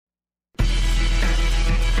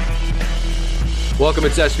Welcome,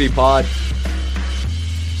 it's SV Pod.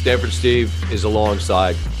 Stanford Steve is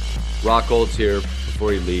alongside. Rockhold's here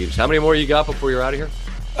before he leaves. How many more you got before you're out of here?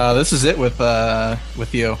 This is it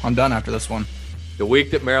with you. I'm done after this one. The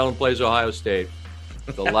week that Maryland plays Ohio State,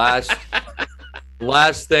 the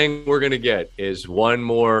last thing we're gonna get is one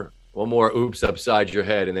more oops upside your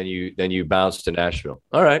head, and then you bounce to Nashville.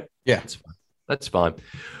 All right, yeah, that's fine.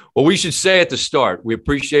 Well, we should say at the start, we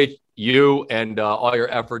appreciate you and all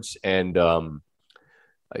your efforts, and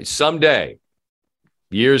someday,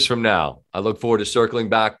 years from now, I look forward to circling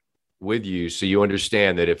back with you so you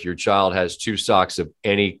understand that if your child has two socks of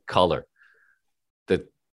any color, that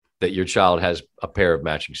your child has a pair of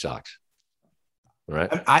matching socks. All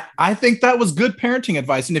right. I think that was good parenting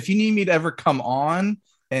advice. And if you need me to ever come on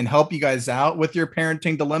and help you guys out with your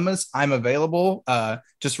parenting dilemmas, I'm available.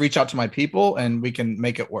 Just reach out to my people and we can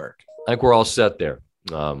make it work. I think we're all set there.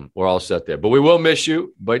 But we will miss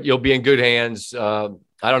you, but you'll be in good hands.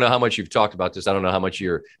 I don't know how much you've talked about this. I don't know how much of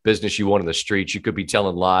your business you want in the streets. You could be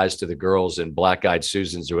telling lies to the girls in Black Eyed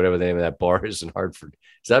Susans or whatever the name of that bar is in Hartford.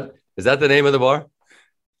 Is that the name of the bar?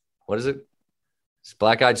 What is it? It's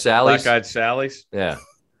Black Eyed Sally's. Black Eyed Sally's. Yeah.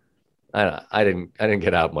 I didn't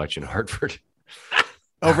get out much in Hartford.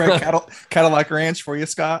 Over at Cadillac Ranch for you,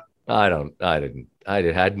 Scott? I didn't. I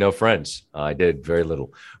had no friends. I did very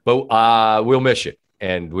little. But we'll miss you,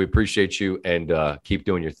 and we appreciate you, and keep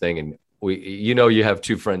doing your thing. And you have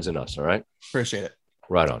two friends in us, all right? Appreciate it.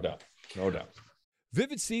 Right on. No doubt.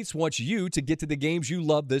 Vivid Seats wants you to get to the games you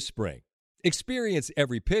love this spring. Experience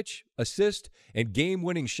every pitch, assist, and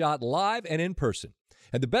game-winning shot live and in person.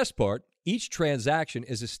 And the best part, each transaction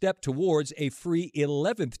is a step towards a free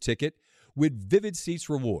 11th ticket with Vivid Seats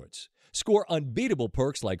rewards. Score unbeatable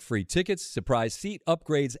perks like free tickets, surprise seat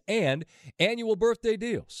upgrades, and annual birthday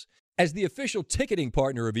deals. As the official ticketing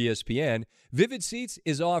partner of ESPN, Vivid Seats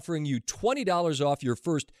is offering you $20 off your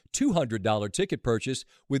first $200 ticket purchase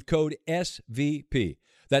with code SVP.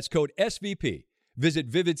 That's code SVP. Visit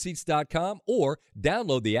vividseats.com or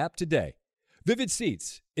download the app today. Vivid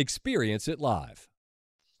Seats. Experience it live.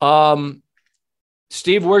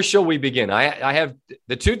 Steve, where shall we begin? I have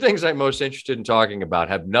the two things I'm most interested in talking about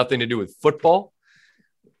have nothing to do with football.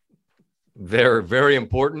 They're very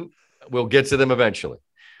important. We'll get to them eventually.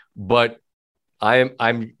 But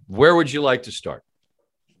I'm where would you like to start?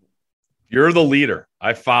 You're the leader.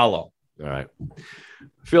 I follow. All right.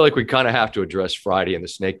 I feel like we kind of have to address Friday in the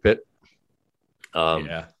snake pit.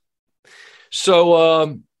 Yeah.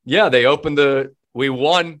 So, they opened we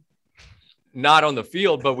won, not on the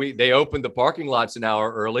field, but they opened the parking lots an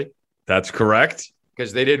hour early. That's correct.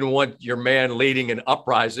 Because they didn't want your man leading an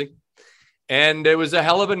uprising. And it was a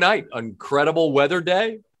hell of a night. Incredible weather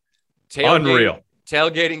day. Unreal.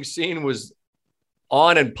 Tailgating scene was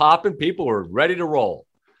on and popping. People were ready to roll.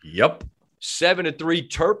 Yep. 7-3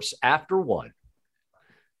 Terps after one.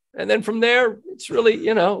 And then from there, it's really,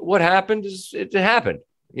 what happened is it happened.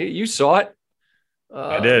 You saw it.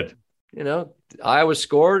 I did. Iowa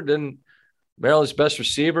scored, and Maryland's best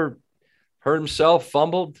receiver hurt himself,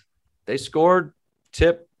 fumbled. They scored,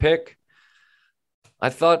 tip, pick. I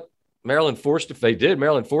thought Maryland forced a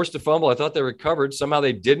fumble. I thought they recovered. Somehow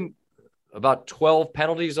they didn't. About 12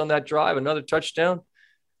 penalties on that drive, another touchdown.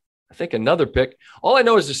 I think another pick. All I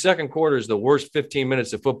know is the second quarter is the worst 15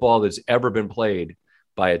 minutes of football that's ever been played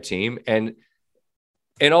by a team. And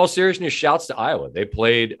in all seriousness, shouts to Iowa. They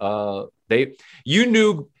played. You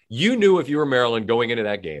knew if you were Maryland going into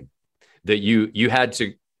that game that you had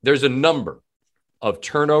to. There's a number of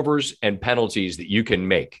turnovers and penalties that you can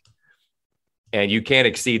make, and you can't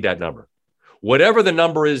exceed that number. Whatever the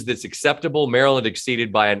number is that's acceptable, Maryland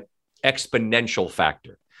exceeded by an exponential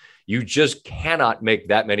factor. You just cannot make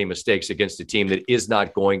that many mistakes against a team that is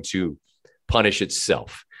not going to punish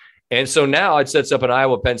itself. And so now it sets up an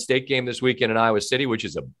Iowa-Penn State game this weekend in Iowa City, which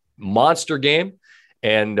is a monster game.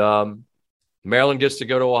 And Maryland gets to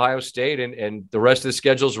go to Ohio State, and the rest of the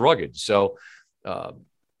schedule is rugged. So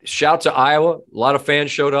shout to Iowa. A lot of fans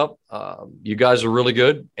showed up. You guys are really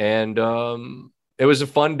good. And it was a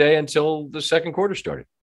fun day until the second quarter started.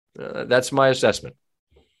 That's my assessment.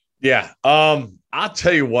 Yeah. I'll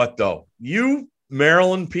tell you what, though. You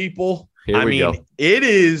Maryland people, it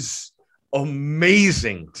is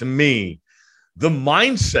amazing to me, the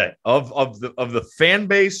mindset of the fan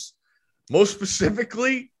base, most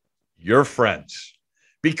specifically your friends,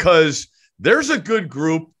 because there's a good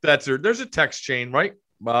group there's a text chain, right?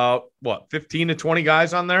 About 15 to 20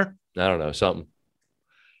 guys on there? I don't know, something.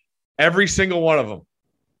 Every single one of them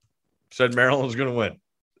said Maryland was going to win.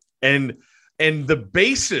 And the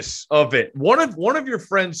basis of it, one of your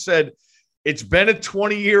friends said it's been a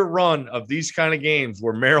 20-year run of these kind of games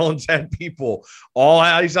where Maryland's had people all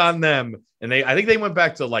eyes on them. And I think they went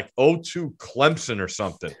back to like 0-2 Clemson or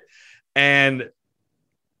something. And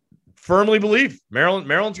firmly believe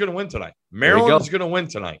Maryland's going to win tonight. Maryland's going to win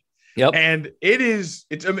tonight. Yep. And it's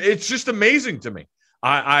just amazing to me.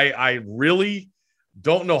 I really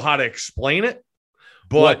don't know how to explain it.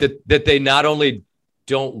 But that they not only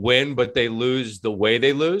don't win, but they lose the way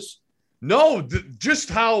they lose? No, just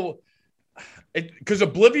how – because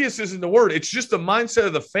oblivious isn't the word. It's just the mindset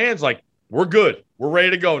of the fans like, we're good. We're ready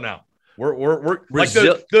to go now. We're like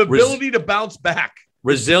the ability to bounce back.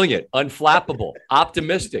 Resilient, unflappable,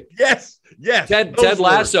 optimistic. Yes. Ted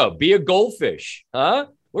Lasso, be a goldfish. Huh?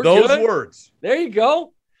 We're those good. Words. There you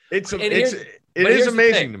go. It is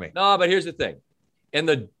amazing to me. No, but here's the thing. In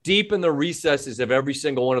the recesses of every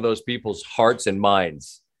single one of those people's hearts and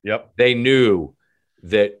minds, they knew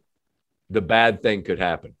that the bad thing could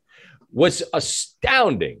happen. What's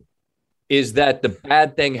astounding is that the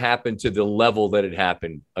bad thing happened to the level that it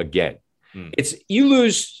happened again. It's you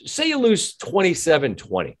lose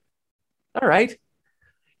 27-20. All right.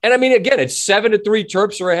 And I mean, again, it's 7-3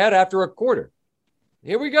 Terps are ahead after a quarter.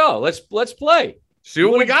 Here we go. Let's play. See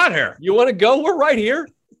what we got here. You want to go? We're right here.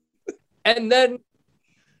 And then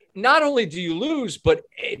not only do you lose, but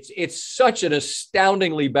it's such an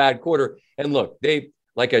astoundingly bad quarter. And look,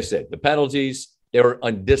 like I said, the penalties, they were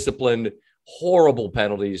undisciplined, horrible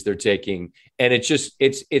penalties they're taking. And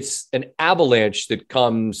it's an avalanche that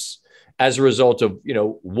comes as a result of,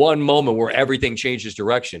 one moment where everything changes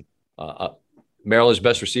direction. Maryland's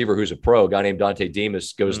best receiver, who's a pro, a guy named Dante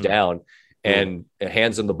Demas, goes down and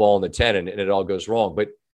hands him the ball in the 10 and it all goes wrong. But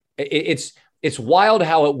it's wild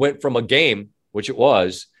how it went from a game, which it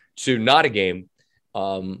was, to not a game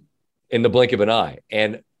in the blink of an eye.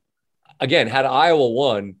 And again, had Iowa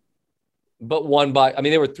won, but won by,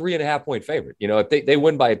 they were 3.5 point favorite. If they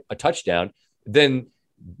win by a touchdown, then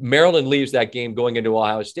Maryland leaves that game going into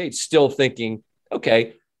Ohio State still thinking,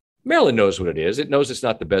 okay, Maryland knows what it is. It knows it's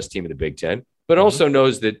not the best team in the Big Ten, but also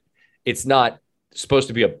knows that it's not supposed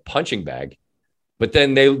to be a punching bag. But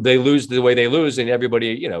then they lose the way they lose, and everybody,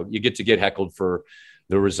 you get heckled for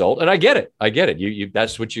the result. And I get it. You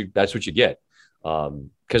that's what you get.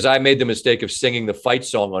 Because I made the mistake of singing the fight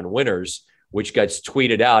song on Winners, which gets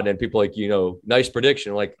tweeted out, and people like, nice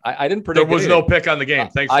prediction. Like I didn't predict. There was no pick on the game.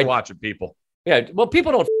 Thanks for watching, people. Yeah, well,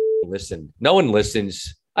 people don't listen. No one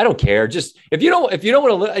listens. I don't care. Just if you don't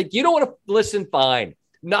want to listen, fine.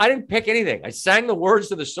 No, I didn't pick anything. I sang the words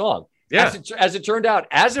to the song. Yeah. As it turned out,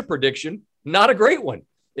 as a prediction, not a great one.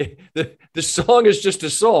 The song is just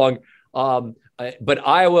a song. But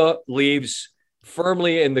Iowa leaves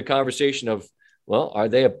firmly in the conversation of, well, are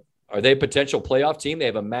they a potential playoff team? They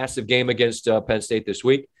have a massive game against Penn State this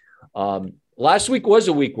week. Last week was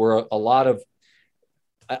a week where a lot of,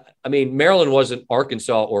 Maryland wasn't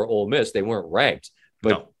Arkansas or Ole Miss. They weren't ranked,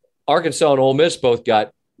 but Arkansas and Ole Miss both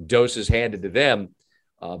got doses handed to them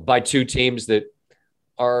by two teams that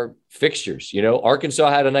are fixtures. Arkansas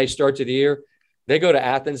had a nice start to the year. They go to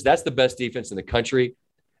Athens. That's the best defense in the country.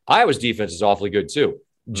 Iowa's defense is awfully good too.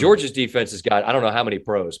 Georgia's defense has got, I don't know how many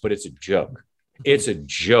pros, but it's a joke. It's a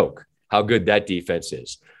joke how good that defense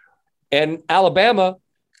is. And Alabama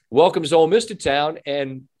welcomes Ole Miss to town.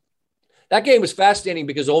 And that game was fascinating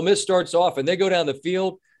because Ole Miss starts off and they go down the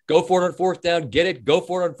field, go for it on fourth down, get it, go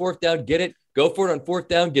for it on fourth down, get it, go for it on fourth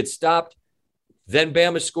down, get stopped. Then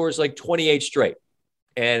Bama scores like 28 straight.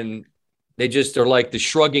 And they just are like the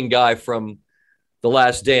shrugging guy from The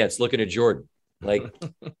Last Dance looking at Jordan. Like,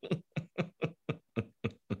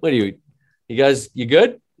 what are you guys, you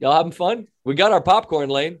good? Y'all having fun? We got our popcorn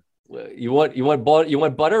lane. You want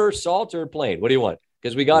butter or salt or plain? What do you want?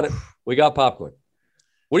 Because we got it. We got popcorn.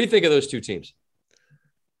 What do you think of those two teams?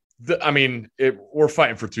 We're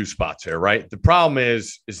fighting for two spots here, right? The problem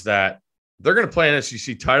is that they're going to play an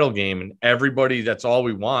SEC title game, and everybody, that's all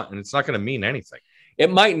we want, and it's not going to mean anything. It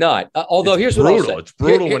might not. Although here's what I'll say. It's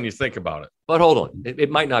brutal when you think about it. But hold on. It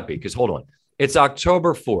might not be, because hold on. It's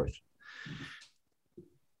October 4th.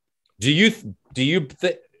 Do you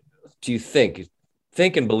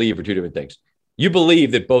think and believe are two different things? You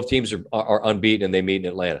believe that both teams are unbeaten and they meet in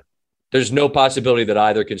Atlanta. There's no possibility that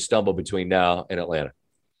either can stumble between now and Atlanta.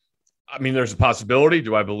 There's a possibility.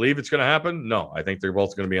 Do I believe it's going to happen? No, I think they're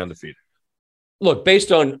both going to be undefeated. Look,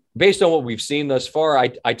 based on what we've seen thus far,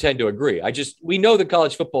 I tend to agree. We know that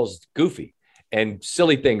college football is goofy and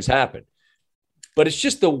silly things happen, but it's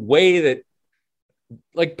just the way that,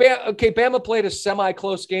 Bama played a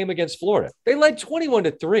semi-close game against Florida. They led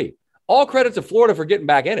 21-3. All credit to Florida for getting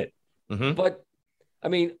back in it. Mm-hmm. But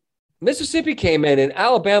Mississippi came in and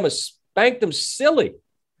Alabama spanked them silly.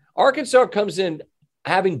 Arkansas comes in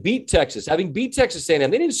having beat Texas A&M.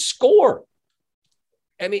 They didn't score.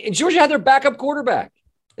 I mean, and Georgia had their backup quarterback.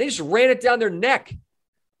 They just ran it down their neck.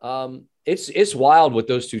 It's wild what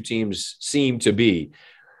those two teams seem to be.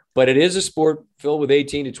 But it is a sport filled with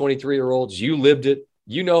 18 to 23-year-olds. You lived it.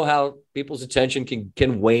 You know how people's attention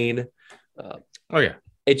can wane.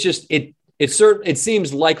 It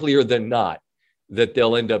seems likelier than not that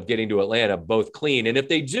they'll end up getting to Atlanta both clean. And if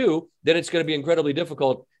they do, then it's going to be incredibly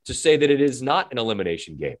difficult to say that it is not an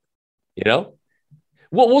elimination game. You know,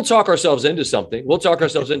 we'll talk ourselves into something. We'll talk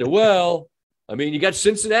ourselves into, well, I mean, you got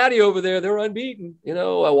Cincinnati over there. They're unbeaten. You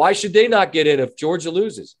know, why should they not get in if Georgia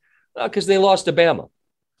loses? Because they lost to Bama.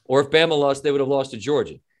 Or if Bama lost, they would have lost to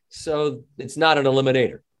Georgia. So it's not an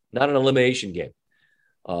eliminator, not an elimination game.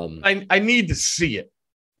 I need to see it.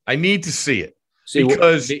 See,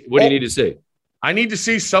 because what do you need to see? I need to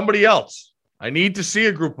see somebody else. I need to see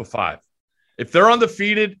a group of 5. If they're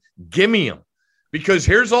undefeated, give me them. Because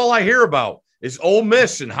here's all I hear about is Ole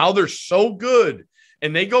Miss and how they're so good.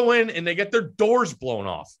 And they go in and they get their doors blown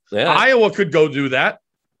off. Yeah. Iowa could go do that.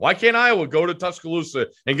 Why can't Iowa go to Tuscaloosa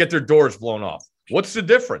and get their doors blown off? What's the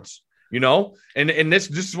difference? You know, and this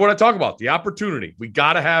is what I talk about, the opportunity. We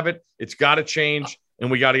got to have it. It's got to change,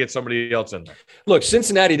 and we got to get somebody else in there. Look,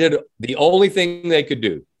 Cincinnati did the only thing they could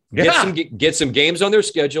do. Get some games on their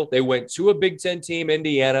schedule. They went to a Big Ten team,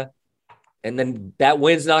 Indiana, and then that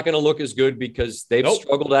win's not going to look as good because they've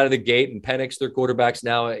struggled out of the gate, and Penix, their quarterback's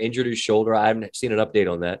now injured his shoulder. I haven't seen an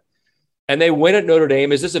update on that. And they win at Notre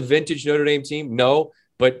Dame. Is this a vintage Notre Dame team? No,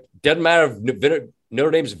 but doesn't matter if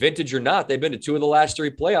Notre Dame's vintage or not. They've been to 2 of the last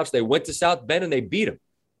 3 playoffs. They went to South Bend and they beat them.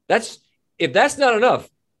 If that's not enough,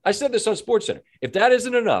 I said this on SportsCenter. If that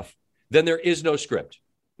isn't enough, then there is no script.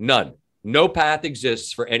 None. No path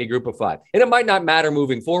exists for any group of 5. And it might not matter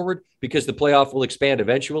moving forward because the playoff will expand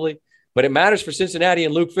eventually, but it matters for Cincinnati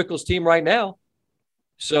and Luke Fickell's team right now.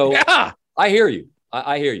 So yeah. I hear you.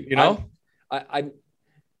 I hear you. You know,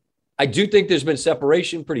 I do think there's been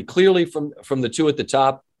separation pretty clearly from the 2 at the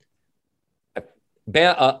top.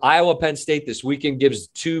 Iowa, Penn State this weekend gives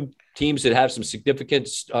 2 teams that have some significant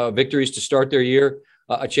victories to start their year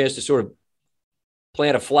a chance to sort of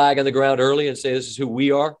plant a flag on the ground early and say, this is who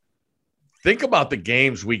we are. Think about the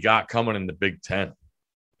games we got coming in the Big Ten.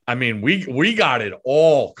 I mean, we got it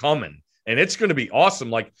all coming, and it's going to be awesome.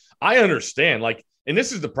 Like, I understand, like, and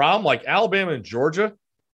this is the problem, like Alabama and Georgia,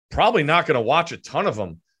 probably not going to watch a ton of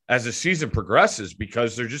them as the season progresses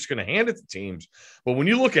because they're just going to hand it to teams. But when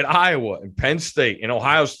you look at Iowa and Penn State and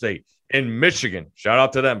Ohio State and Michigan, shout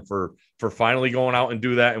out to them for finally going out and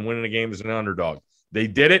do that and winning a game as an underdog. They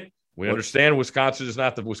did it. We understand Wisconsin is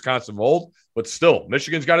not the Wisconsin of old, but still,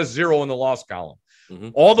 Michigan's got a 0 in the loss column. Mm-hmm.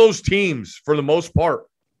 All those teams, for the most part,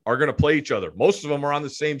 are going to play each other. Most of them are on the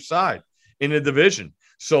same side in the division.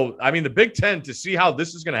 So, I mean, the Big Ten, to see how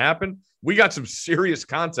this is going to happen, we got some serious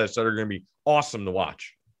contests that are going to be awesome to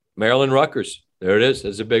watch. Maryland Rutgers. There it is.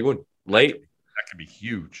 That's a big one. Late. That could be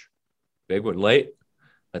huge. Big one. Late.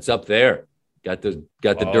 That's up there. Got the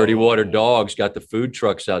Dirty Water Dogs. Got the food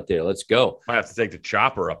trucks out there. Let's go. Might have to take the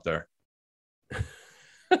chopper up there.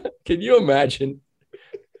 Can you imagine?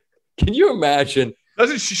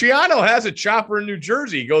 Doesn't Shiano has a chopper in New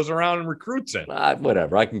Jersey? He goes around and recruits in.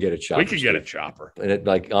 Whatever. I can get a chopper. We could get a chopper. And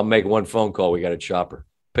I'll make one phone call. We got a chopper.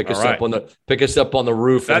 Pick us up on the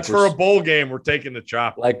roof. That's for a bowl game. We're taking the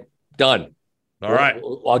chopper. Like, done. All right.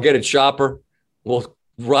 I'll get a chopper. We'll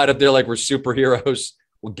ride up there like we're superheroes.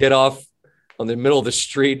 We'll get off on the middle of the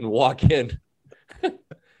street and walk in.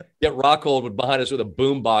 Get Rockhold behind us with a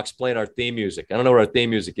boom box playing our theme music. I don't know what our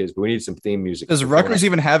theme music is, but we need some theme music. Does Rutgers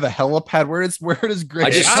even have a helipad? Where does Greg? I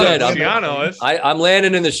just said I'm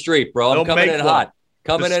landing in the street, bro. I'm coming in hot.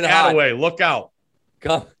 Coming in hot. Away. Look out.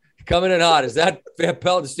 Coming in hot. Is that Van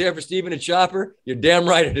Pelt to stand for Steven and Chopper? You're damn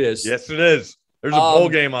right it is. Yes, it is. There's a bowl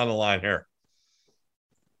game on the line here.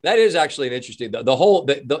 That is actually an interesting.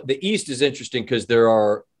 The East is interesting because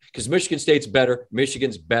Michigan State's better.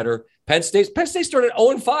 Michigan's better. Penn State started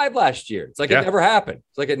 0-5 last year. It's like it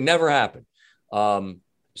never happened.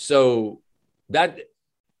 So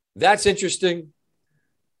that's interesting.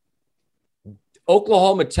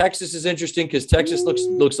 Oklahoma, Texas is interesting because Texas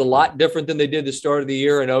looks a lot different than they did the start of the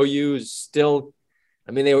year, and OU is still.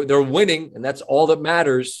 I mean, they're winning, and that's all that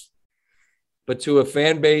matters. But to a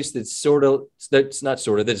fan base that's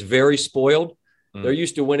very spoiled. They're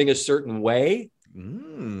used to winning a certain way.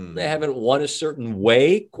 They haven't won a certain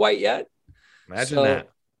way quite yet. Imagine that.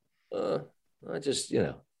 I just,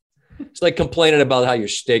 it's like complaining about how your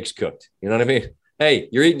steak's cooked. You know what I mean? Hey,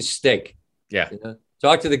 you're eating steak. Yeah.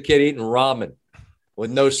 Talk to the kid eating ramen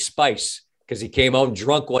with no spice because he came home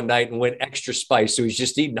drunk one night and went extra spice. So he's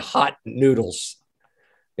just eating hot noodles.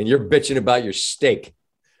 And you're bitching about your steak.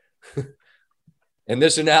 In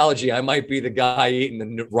this analogy, I might be the guy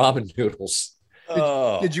eating the ramen noodles.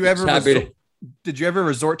 Did you ever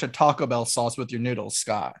resort to Taco Bell sauce with your noodles,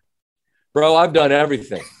 Scott? Bro, I've done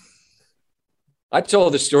everything. I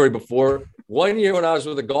told this story before. One year when I was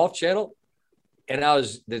with the Golf Channel, and I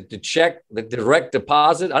was the check, the direct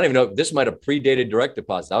deposit. I don't even know if this might have predated direct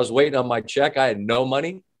deposit. I was waiting on my check. I had no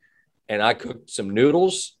money, and I cooked some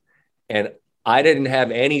noodles, and I didn't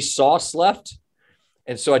have any sauce left.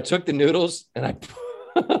 And so I took the noodles and I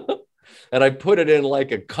put it in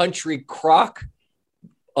like a country crock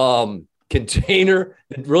container.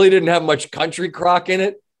 It really didn't have much country crock in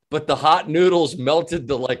it, but the hot noodles melted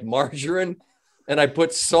the like margarine, and I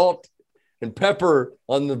put salt and pepper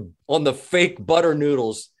on the fake butter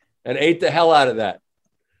noodles and ate the hell out of that.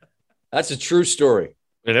 That's a true story.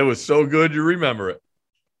 And it was so good you remember it.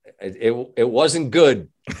 It wasn't good,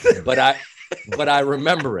 but I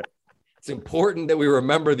remember it. It's important that we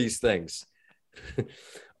remember these things.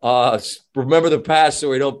 Remember the past so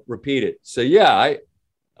we don't repeat it. So yeah, I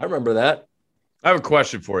remember that. I have a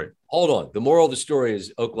question for you. Hold on. The moral of the story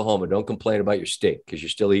is Oklahoma. Don't complain about your steak because you're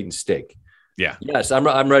still eating steak. Yeah. Yes,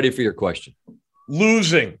 I'm ready for your question.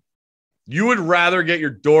 Losing. You would rather get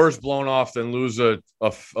your doors blown off than lose a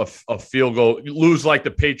field goal, lose like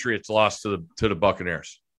the Patriots lost to the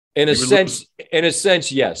Buccaneers. In a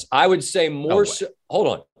sense, yes. I would say more so. Hold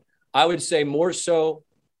on. I would say more so.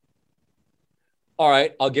 All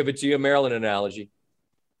right, I'll give it to you a Maryland analogy,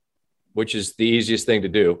 which is the easiest thing to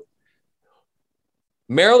do.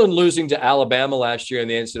 Maryland losing to Alabama last year in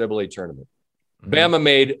the NCAA tournament. Mm-hmm. Bama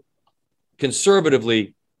made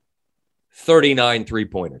conservatively 39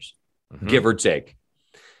 three-pointers, give or take.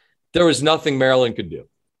 There was nothing Maryland could do.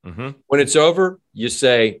 Mm-hmm. When it's over, you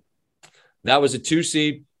say, that was a 2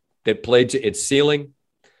 seed that played to its ceiling,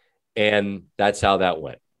 and that's how that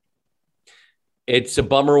went. It's a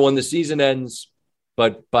bummer when the season ends,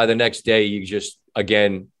 but by the next day, you just,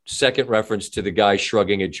 again, second reference to the guy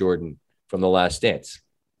shrugging at Jordan from The Last Dance.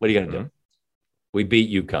 What are you going to do? We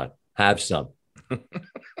beat UConn. Have some.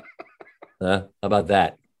 How about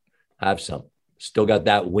that? Have some. Still got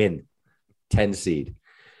that win. 10 seed.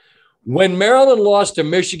 When Maryland lost to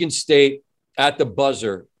Michigan State at the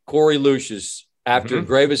buzzer, Corey Lucius, after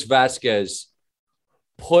Gravis Vasquez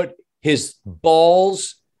put his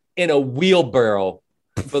balls in a wheelbarrow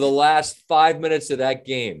for the last 5 minutes of that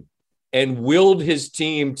game and willed his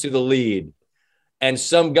team to the lead, and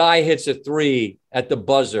some guy hits a 3 at the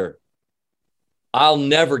buzzer, I'll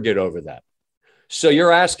never get over that. So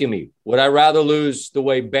you're asking me, would I rather lose the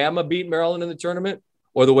way Bama beat Maryland in the tournament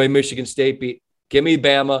or the way Michigan State beat? Give me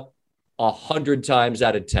Bama 100 times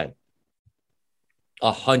out of 10.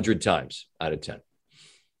 100 times out of 10.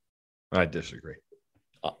 I disagree.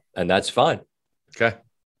 And that's fine. Okay.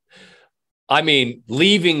 I mean,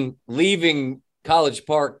 leaving College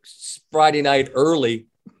Park Friday night early,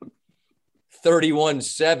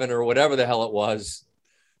 31-7 or whatever the hell it was.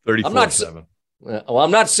 34-7. Well,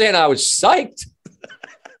 I'm not saying I was psyched.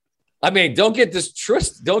 I mean, don't get this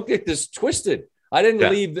twisted. I didn't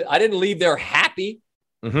leave there happy.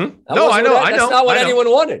 Mm-hmm. I know. That's not what anyone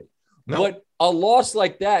wanted. No. But a loss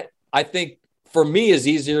like that, I think, for me, is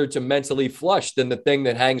easier to mentally flush than the thing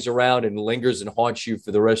that hangs around and lingers and haunts you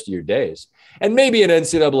for the rest of your days. And maybe an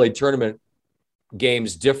NCAA tournament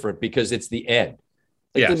game's different because it's the end.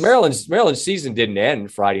 Like the Maryland season didn't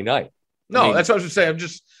end Friday night. No, I mean, that's what I was saying.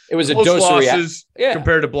 It was a dose of losses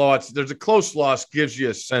compared to blowouts. There's a close loss gives you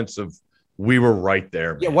a sense of we were right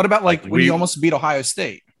there. Man. Yeah. What about when you almost beat Ohio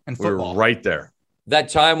State in football? We were right there. That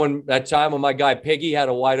time when my guy Piggy had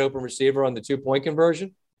a wide open receiver on the 2-point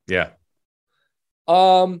conversion. Yeah.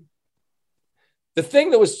 The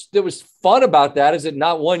thing that was fun about that is that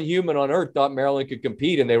not one human on earth thought Maryland could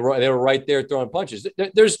compete, and they were right there throwing punches.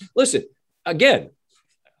 Listen, again,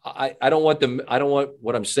 I don't want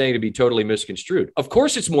what I'm saying to be totally misconstrued. Of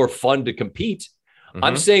course, it's more fun to compete. Mm-hmm.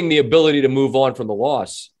 I'm saying the ability to move on from the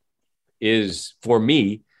loss is, for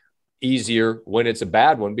me, easier when it's a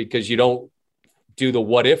bad one because you don't do the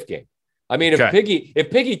what if game. I mean, if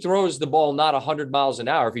Piggy throws the ball not 100 miles an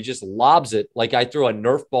hour, if he just lobs it like I throw a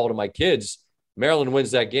Nerf ball to my kids, Maryland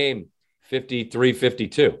wins that game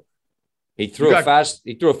 53-52. He threw a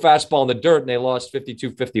fastball in the dirt and they lost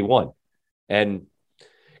 52-51. And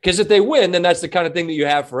because if they win, then that's the kind of thing that you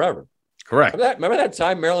have forever. Correct. Remember that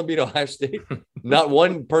time Maryland beat Ohio State? Not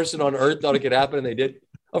one person on earth thought it could happen, and they did.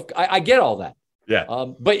 I get all that. Yeah.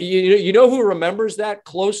 But you know who remembers that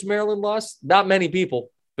close Maryland loss? Not many people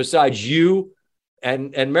besides you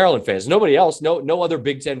and Maryland fans. Nobody else, no other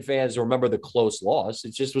Big Ten fans remember the close loss.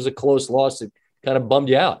 It just was a close loss that kind of bummed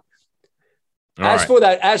you out. As for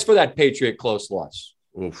that Patriot close loss,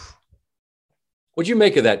 oof. What'd you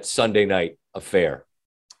make of that Sunday night affair?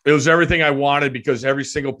 It was everything I wanted because every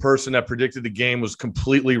single person that predicted the game was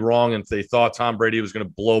completely wrong, and they thought Tom Brady was going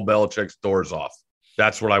to blow Belichick's doors off.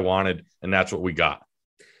 That's what I wanted, and that's what we got.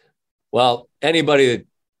 Well, anybody that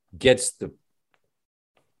gets the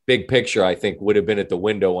big picture, I think, would have been at the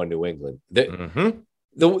window on New England.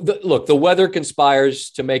 Look, the weather conspires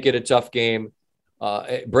to make it a tough game.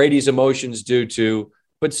 Brady's emotions do too,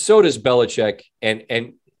 but so does Belichick.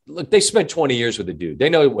 And look, they spent 20 years with the dude. They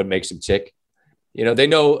know what makes him tick. You know, they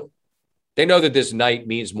know that this night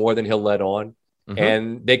means more than he'll let on,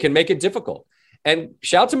 and they can make it difficult. And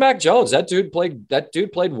shout to Mac Jones. That dude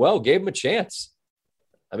played well, gave him a chance.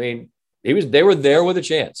 I mean, they were there with a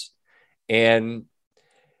chance. And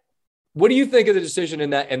what do you think of the decision in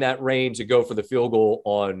that range to go for the field goal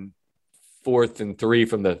on 4th and 3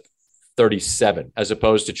 from the 37, as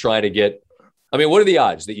opposed to trying to get, I mean, what are the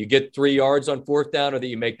odds that you get 3 yards on 4th down or that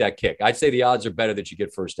you make that kick? I'd say the odds are better that you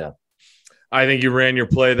get first down. I think you ran your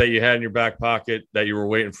play that you had in your back pocket, that you were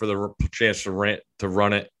waiting for the chance to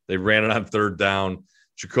run it. They ran it on 3rd down.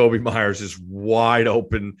 Jacoby Myers is wide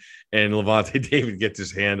open, and Levante David gets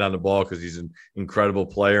his hand on the ball because he's an incredible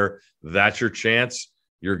player. That's your chance.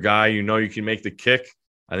 Your guy, you know you can make the kick.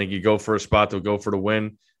 I think you go for a spot to go for the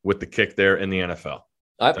win with the kick there in the NFL.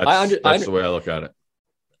 That's the way I look at it.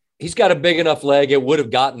 He's got a big enough leg. It would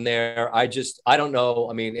have gotten there. I don't know.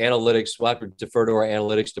 I mean, analytics, we'll have to defer to our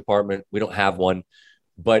analytics department. We don't have one.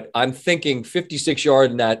 But I'm thinking 56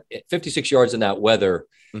 yards in that weather.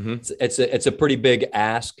 It's a pretty big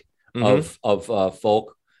ask of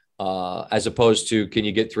Folk, as opposed to can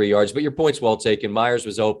you get 3 yards? But your point's well taken. Myers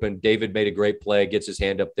was open. David made a great play, gets his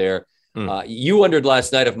hand up there. You wondered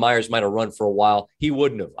last night if Myers might have run for a while. He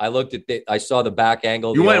wouldn't have. I looked at I saw the back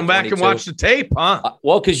angle. You went back and watched the tape, huh?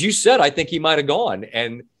 Well, because you said I think he might have gone,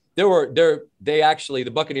 and the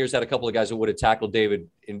Buccaneers had a couple of guys that would have tackled David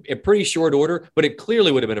in pretty short order, but it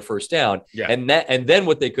clearly would have been a first down. Yeah. And then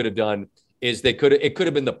what they could have done is it could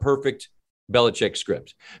have been the perfect Belichick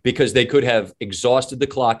script, because they could have exhausted the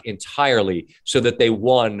clock entirely so that they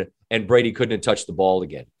won and Brady couldn't have touched the ball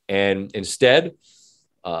again. And instead,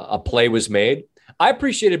 a play was made. I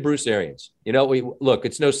appreciated Bruce Arians. You know,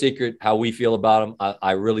 it's no secret how we feel about him.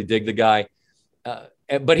 I really dig the guy.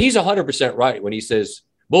 But he's 100% right when he says,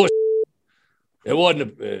 bullshit. It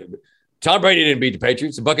wasn't Tom Brady didn't beat the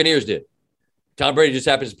Patriots. The Buccaneers did. Tom Brady just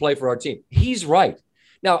happens to play for our team. He's right.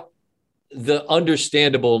 Now, the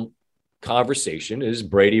understandable conversation is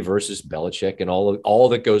Brady versus Belichick and all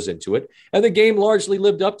that goes into it. And the game largely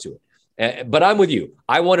lived up to it. But I'm with you.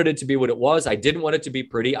 I wanted it to be what it was. I didn't want it to be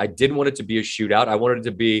pretty. I didn't want it to be a shootout. I wanted it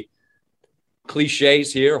to be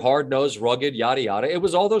cliches here, hard-nosed, rugged, yada, yada. It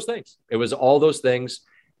was all those things.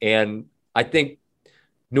 And I think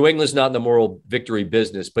New England's not in the moral victory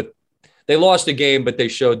business, but they lost a game, but they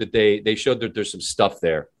showed that that there's some stuff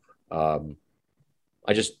there. I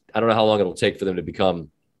don't know how long it'll take for them to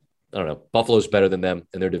become, Buffalo's better than them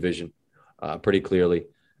in their division, pretty clearly.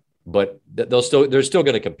 But they're still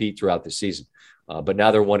going to compete throughout the season. But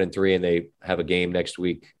now they're 1-3, and they have a game next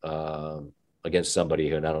week against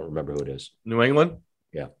somebody, and I don't remember who it is. New England?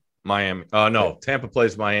 Yeah. Miami. No, Tampa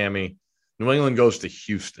plays Miami. New England goes to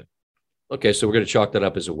Houston. Okay, so we're going to chalk that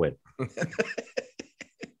up as a win.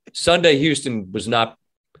 Sunday, Houston was not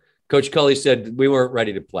 – Coach Culley said we weren't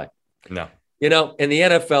ready to play. No. You know, in the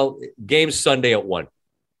NFL, game's Sunday at 1.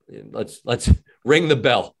 Let's ring the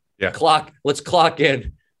bell. Yeah. Let's clock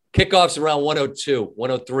in. Kickoff's around 102,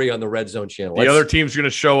 103 on the Red Zone channel. The other team's going to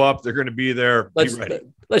show up. They're going to be there.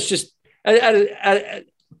 Let's just at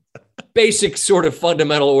basic sort of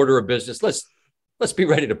fundamental order of business. Let's be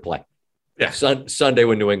ready to play. Yeah. Sunday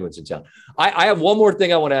when New England's in town. I have one more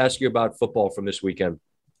thing I want to ask you about football from this weekend.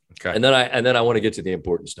 Okay. And then I want to get to the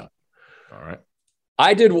important stuff. All right.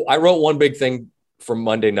 I wrote one big thing from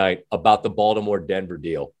Monday night about the Baltimore-Denver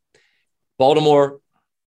deal. Baltimore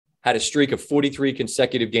had a streak of 43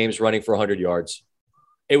 consecutive games running for 100 yards.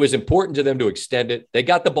 It was important to them to extend it. They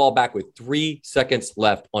got the ball back with 3 seconds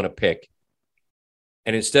left on a pick.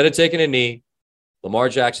 And instead of taking a knee, Lamar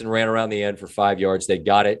Jackson ran around the end for 5 yards. They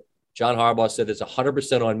got it. John Harbaugh said it's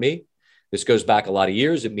 100% on me. This goes back a lot of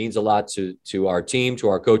years. It means a lot to our team, to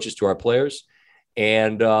our coaches, to our players.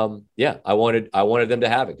 And I wanted them to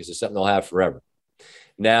have it because it's something they'll have forever.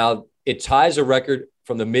 Now, it ties a record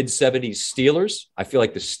from the mid-'70s Steelers. I feel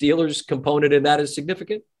like the Steelers component in that is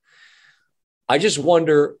significant. I just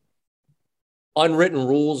wonder, the unwritten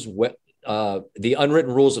rules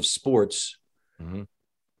of sports Mm-hmm.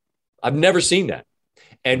 I've never seen that.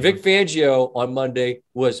 And Vic Fangio on Monday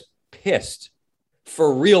was pissed,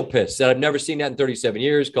 for real pissed, that I've never seen that in 37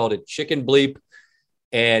 years, called it chicken bleep,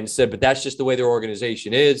 and said, but that's just the way their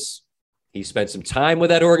organization is. He spent some time with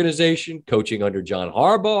that organization, coaching under John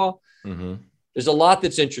Harbaugh. Mm-hmm. There's a lot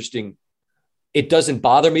that's interesting. It doesn't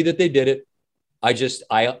bother me that they did it.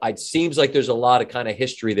 It seems like there's a lot of kind of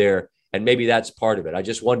history there, and maybe that's part of it. I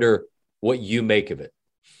just wonder what you make of it.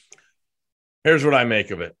 Here's what I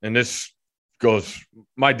make of it. And this goes,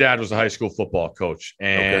 my dad was a high school football coach,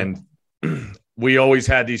 and we always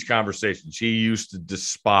had these conversations. He used to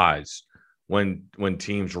despise when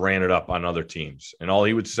teams ran it up on other teams. And all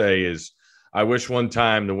he would say is, I wish one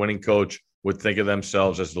time the winning coach would think of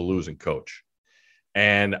themselves as the losing coach.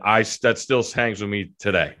 And that still hangs with me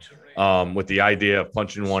today, with the idea of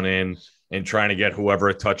punching one in and trying to get whoever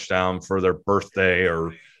a touchdown for their birthday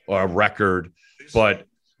or a record. But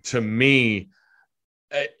to me,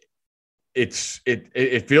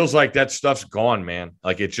 it feels like that stuff's gone, man.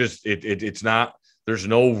 Like it's not, there's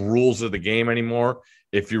no rules of the game anymore.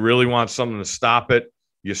 If you really want something to stop it,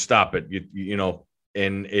 you stop it. You know,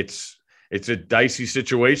 and it's a dicey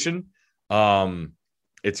situation.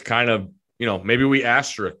 It's kind of, you know, maybe we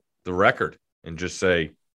asterisk the record and just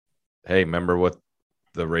say, hey, remember what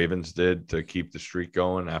the Ravens did to keep the streak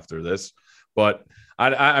going after this? But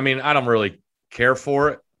I mean, I don't really care for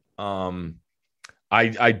it.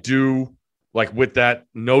 I do, like, with that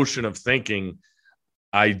notion of thinking,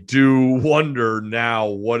 I do wonder now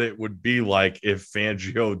what it would be like if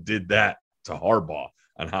Fangio did that to Harbaugh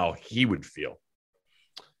and how he would feel.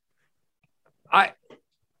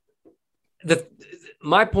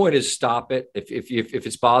 My point is, stop it. If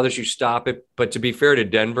it bothers you, stop it. But to be fair to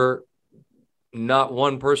Denver, not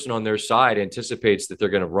one person on their side anticipates that they're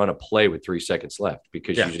going to run a play with 3 seconds left,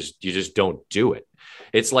 because you just don't do it.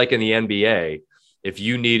 It's like in the NBA, if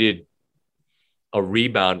you needed a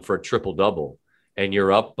rebound for a triple double and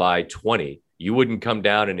you're up by 20, you wouldn't come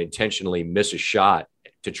down and intentionally miss a shot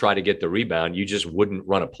to try to get the rebound. You just wouldn't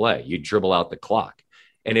run a play. You dribble out the clock.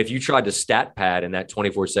 And if you tried to stat pad in that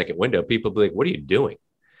 24-second window, people would be like, what are you doing?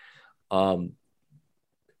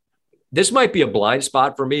 This might be a blind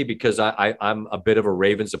spot for me because I'm a bit of a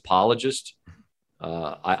Ravens apologist.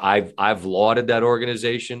 I've lauded that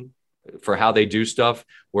organization for how they do stuff,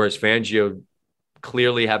 whereas Fangio,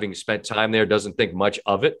 clearly having spent time there, doesn't think much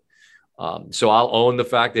of it. So I'll own the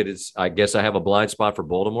fact that I guess I have a blind spot for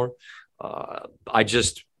Baltimore.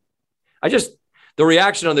 The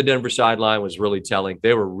reaction on the Denver sideline was really telling.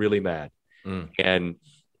 They were really mad. And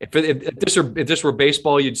if this were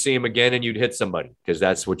baseball, you'd see him again and you'd hit somebody, because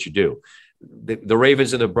that's what you do. The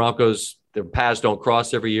Ravens and the Broncos, their paths don't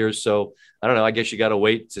cross every year. So I don't know. I guess you got to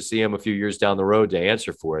wait to see him a few years down the road to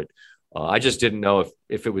answer for it. I just didn't know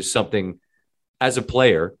if it was something as a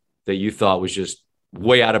player that you thought was just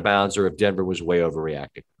way out of bounds, or if Denver was way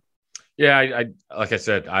overreacting. Yeah, I like I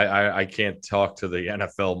said, I can't talk to the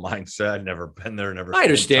NFL mindset. I've never been there, never. I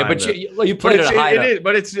understand, but you put it at a high. It is,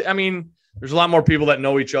 but it's. I mean, there's a lot more people that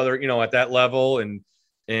know each other, you know, at that level, and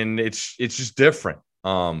it's just different.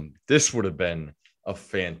 This would have been a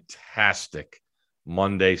fantastic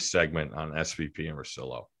Monday segment on SVP and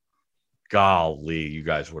Russillo. Golly, you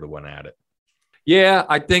guys would have went at it. Yeah,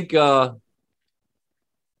 I think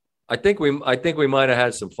we might have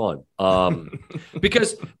had some fun,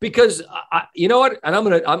 because you know what, and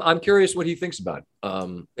I'm curious what he thinks about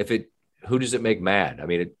it. Who does it make mad? I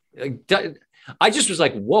mean, I just was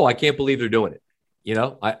like, whoa, I can't believe they're doing it. You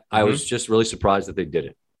know, I was just really surprised that they did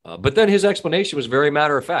it. But then his explanation was very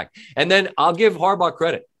matter of fact. And then I'll give Harbaugh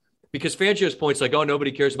credit, because Fangio's point's like, oh,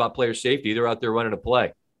 nobody cares about player safety. They're out there running a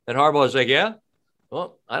play. And Harbaugh's like, yeah,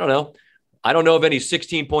 well, I don't know. I don't know of any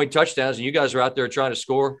 16-point touchdowns, and you guys are out there trying to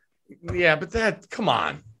score. Yeah, but come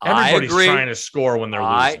on. Everybody's trying to score when they're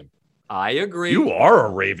losing. I agree. You are a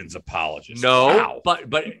Ravens apologist. No, wow. but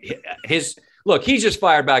look, he's just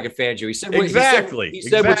fired back at Fangio. He said exactly. He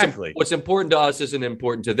said what's important to us isn't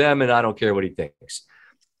important to them, and I don't care what he thinks.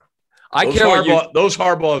 Those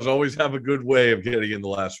Harbaughs always have a good way of getting in the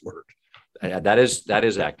last word. That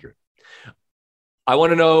is accurate. I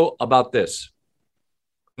want to know about this.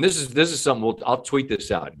 And this is something I'll tweet this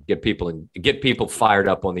out and get people fired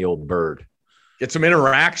up on the old bird. Get some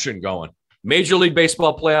interaction going. Major League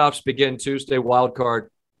Baseball playoffs begin Tuesday. Wild card,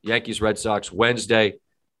 Yankees, Red Sox. Wednesday,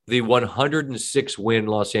 the 106-win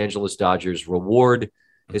Los Angeles Dodgers. Reward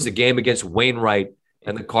is a game against Wainwright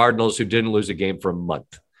and the Cardinals, who didn't lose a game for a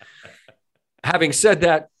month. Having said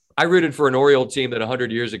that, I rooted for an Oriole team that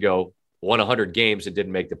 100 years ago won 100 games and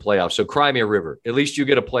didn't make the playoffs. So cry me a river. At least you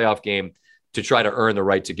get a playoff game to try to earn the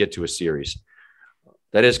right to get to a series.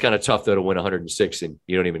 That is kind of tough, though, to win 106 and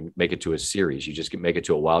you don't even make it to a series. You just make it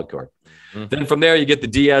to a wild card. Mm-hmm. Then from there, you get the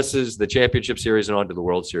DSs, the championship series, and on to the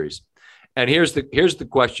World Series. And here's the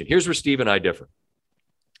question. Here's where Steve and I differ.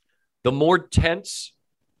 The more tense,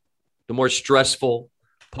 the more stressful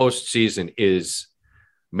postseason is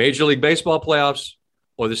Major League Baseball playoffs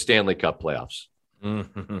or the Stanley Cup playoffs.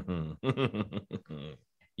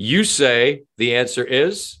 You say the answer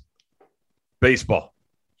is baseball.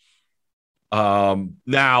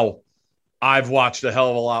 Now, I've watched a hell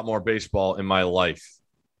of a lot more baseball in my life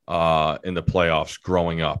in the playoffs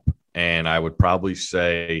growing up. And I would probably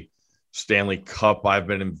say Stanley Cup, I've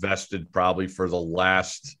been invested probably for the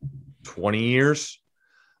last 20 years.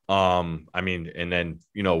 And then,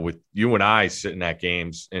 with you and I sitting at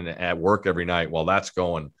games and at work every night while that's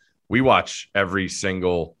going, we watch every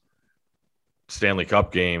single Stanley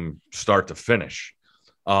Cup game start to finish.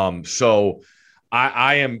 So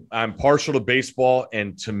I'm partial to baseball,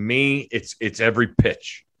 and to me, it's every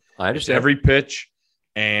pitch. I understand. It's every pitch,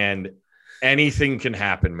 and anything can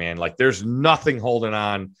happen, man. Like there's nothing holding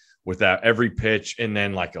on without every pitch, and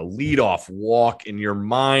then like a leadoff walk, and your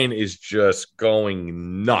mind is just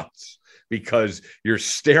going nuts because you're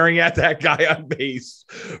staring at that guy on base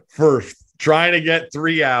for trying to get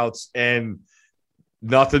 3 outs, and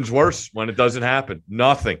nothing's worse when it doesn't happen.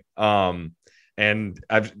 Nothing. And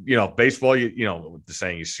I've, baseball, the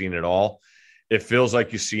saying, you've seen it all. It feels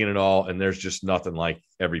like you've seen it all. And there's just nothing like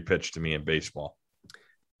every pitch to me in baseball.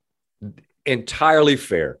 Entirely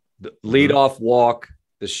fair. The leadoff walk,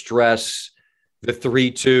 the stress, the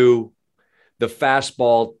 3-2, the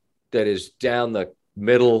fastball that is down the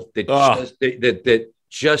middle that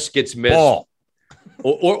just gets missed. Ball.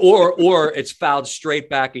 Or it's fouled straight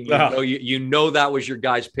back, and you know that was your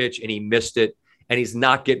guy's pitch, and he missed it, and he's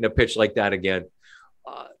not getting a pitch like that again.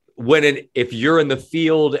 If you're in the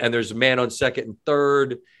field and there's a man on second and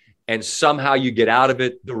third, and somehow you get out of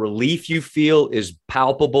it, the relief you feel is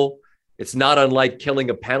palpable. It's not unlike killing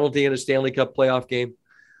a penalty in a Stanley Cup playoff game.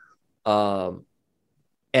 And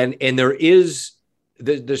there is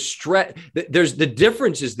the stress. There's the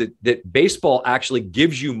difference is that baseball actually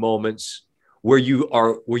gives you moments where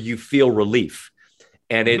you feel relief.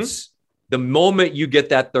 And it's the moment you get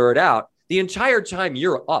that third out, the entire time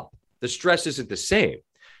you're up, the stress isn't the same.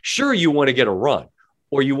 Sure, you want to get a run,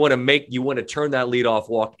 or you want to turn that leadoff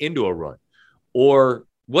walk into a run, or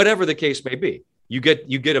whatever the case may be. You get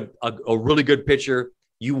a really good pitcher,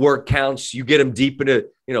 you work counts, you get him deep into,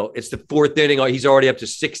 it's the 4th inning, or he's already up to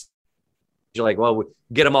 6. You're like, well,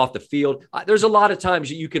 get him off the field. There's a lot of times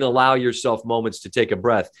that you can allow yourself moments to take a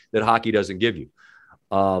breath that hockey doesn't give you.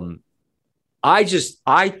 I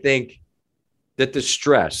think that the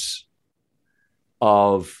stress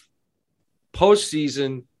of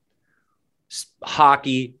postseason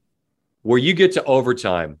hockey, where you get to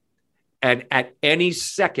overtime and at any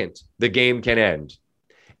second the game can end,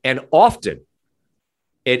 and often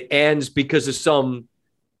it ends because of some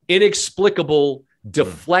inexplicable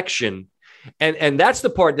deflection. And that's the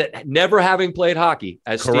part that, never having played hockey,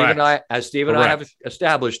 as Steve and I have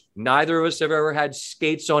established, neither of us have ever had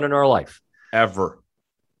skates on in our life. Ever.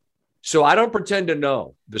 So I don't pretend to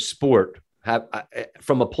know the sport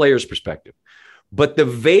from a player's perspective. But the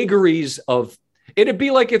vagaries of it'd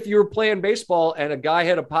be like if you were playing baseball and a guy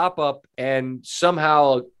had a pop-up and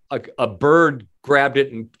somehow a bird grabbed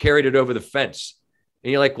it and carried it over the fence.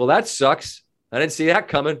 And you're like, well, that sucks. I didn't see that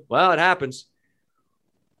coming. Well, it happens.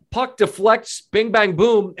 Puck deflects, bing, bang,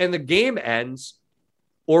 boom, and the game ends.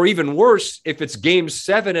 Or even worse, if it's game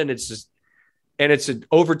 7 and it's an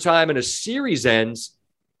overtime and a series ends,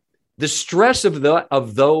 the stress of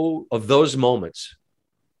those moments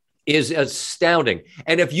is astounding.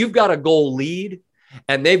 And if you've got a goal lead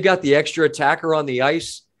and they've got the extra attacker on the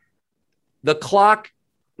ice, the clock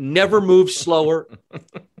never moves slower.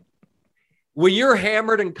 When you're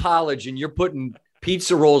hammered in college and you're putting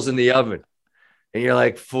pizza rolls in the oven and you're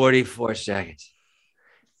like 44 seconds.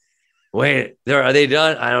 Wait, are they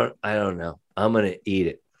done? I don't know. I'm going to eat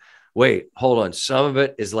it. Wait, hold on. Some of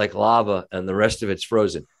it is like lava and the rest of it's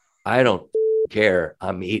frozen. I don't care.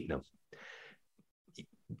 I'm eating them.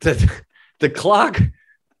 The clock,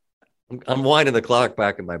 I'm winding the clock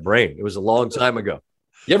back in my brain. It was a long time ago.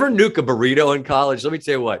 You ever nuke a burrito in college? Let me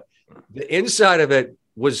tell you what, the inside of it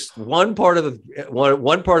was one part of it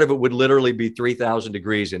would literally be 3,000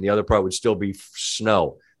 degrees and the other part would still be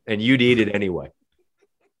snow, and you'd eat it anyway.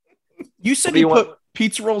 You said you put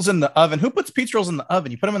pizza rolls in the oven. Who puts pizza rolls in the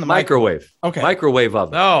oven? You put them in the microwave. Okay. Microwave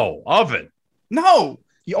oven. No, oven. No.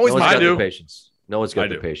 You always got the patience. No one's got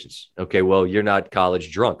the patience. Okay, well, you're not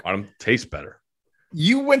college drunk. On them taste better.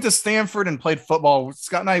 You went to Stanford and played football.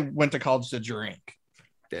 Scott and I went to college to drink.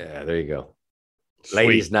 Yeah, there you go. Sweet.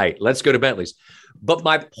 Ladies' night. Let's go to Bentley's. But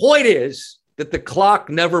my point is that the clock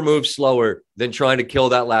never moves slower than trying to kill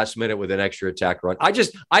that last minute with an extra attack run.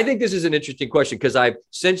 I think this is an interesting question because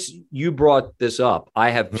since you brought this up,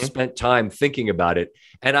 I have spent time thinking about it.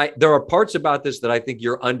 And there are parts about this that I think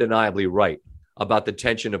you're undeniably right about the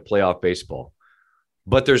tension of playoff baseball.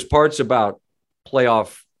 But there's parts about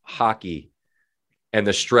playoff hockey and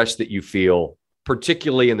the stress that you feel,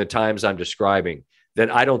 particularly in the times I'm describing, that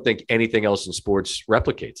I don't think anything else in sports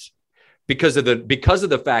replicates because of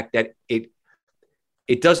the fact that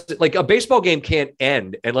it doesn't, like, a baseball game can't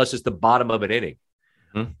end unless it's the bottom of an inning.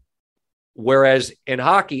 Mm-hmm. Whereas in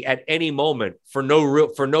hockey, at any moment, for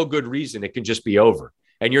no good reason, it can just be over,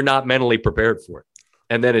 and you're not mentally prepared for it.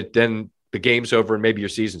 And then the game's over, and maybe your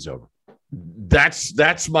season's over.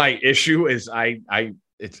 That's my issue. Is I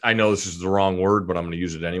know this is the wrong word, but I'm going to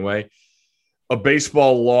use it anyway. A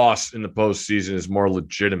baseball loss in the postseason is more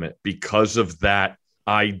legitimate because of that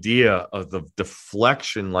idea of the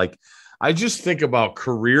deflection. Like, I just think about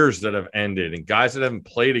careers that have ended and guys that haven't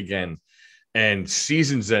played again and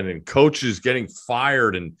seasons end and coaches getting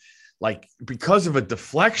fired and, like, because of a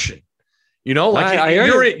deflection,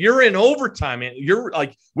 like you're in overtime and you're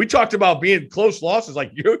like, we talked about being close losses.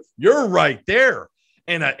 Like you're right there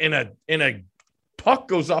and a puck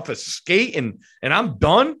goes off a skate and I'm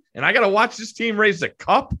done. And I got to watch this team raise the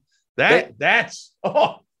cup. That's man.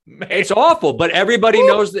 It's awful, but everybody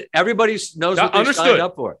knows what they signed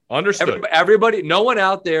up for. Understood. Everybody, no one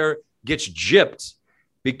out there gets gypped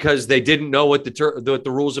because they didn't know what the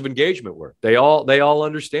rules of engagement were. They all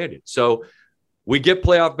understand it. So we get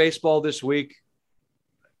playoff baseball this week.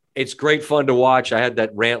 It's great fun to watch. I had that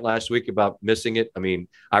rant last week about missing it. I mean,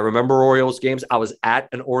 I remember Orioles games. I was at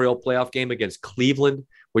an Oriole playoff game against Cleveland,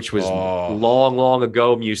 which was long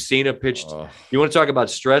ago. Musina pitched. You want to talk about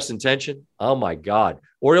stress and tension? Oh, my God.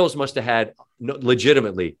 Orioles must have had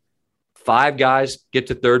legitimately 5 guys get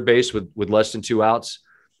to third base with less than 2 outs,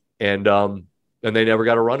 and they never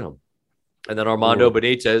got a run home. And then Armando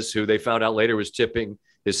Benitez, who they found out later was tipping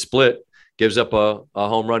his split, gives up a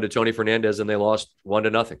home run to Tony Fernandez, and they lost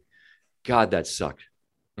 1-0. God, that sucked.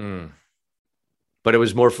 But it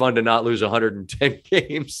was more fun to not lose 110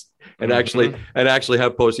 games and actually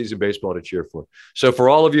have postseason baseball to cheer for. So for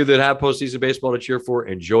all of you that have postseason baseball to cheer for,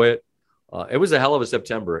 enjoy it. It was a hell of a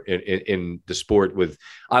September in the sport.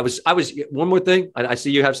 I was one more thing. I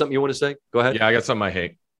see you have something you want to say. Go ahead. Yeah, I got something I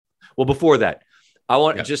hate. Well, before that, I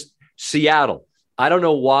want just Seattle. I don't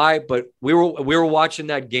know why, but we were watching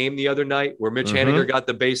that game the other night where Mitch Haniger got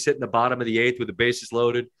the base hit in the bottom of the 8th with the bases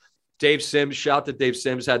loaded. Dave Sims, shout that Dave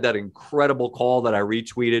Sims had that incredible call that I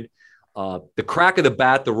retweeted. The crack of the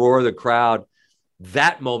bat, the roar of the crowd,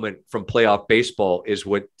 that moment from playoff baseball is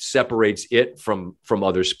what separates it from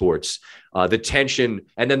other sports. The tension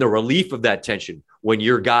and then the relief of that tension when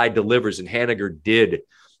your guy delivers, and Haniger did.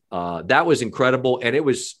 That was incredible. And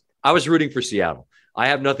I was rooting for Seattle. I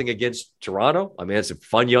have nothing against Toronto. I mean, it's a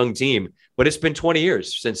fun young team, but it's been 20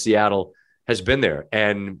 years since Seattle has been there,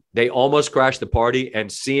 and they almost crashed the party. And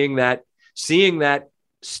seeing that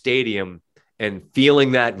stadium and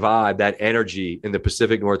feeling that vibe, that energy in the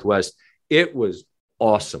Pacific Northwest, it was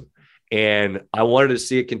awesome. And I wanted to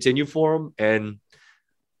see it continue for them. And,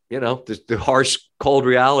 the harsh, cold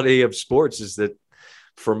reality of sports is that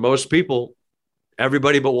for most people,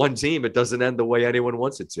 everybody but one team, it doesn't end the way anyone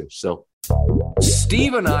wants it to. So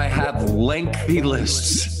Steve and I have lengthy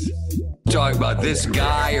lists. Talk about this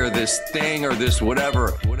guy or this thing or this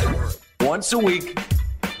whatever. Once a week,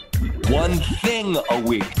 one thing a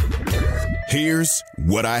week. Here's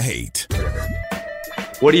what I hate.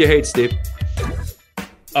 What do you hate, Steve?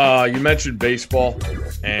 You mentioned baseball,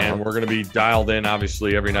 and we're going to be dialed in,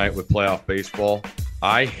 obviously, every night with playoff baseball.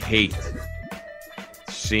 I hate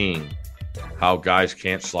seeing how guys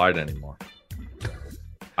can't slide anymore.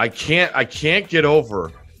 I can't get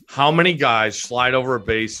over how many guys slide over a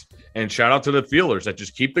base, and shout out to the fielders that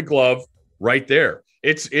just keep the glove right there.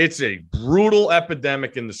 It's a brutal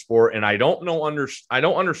epidemic in the sport, and I don't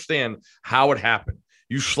understand how it happened.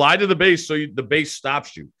 You slide to the base so the base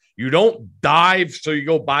stops you. You don't dive so you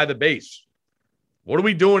go by the base. What are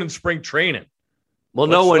we doing in spring training? Well,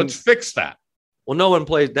 let's fix that. Well, no one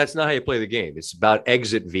plays. That's not how you play the game. It's about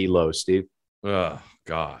exit velo, Steve. Oh,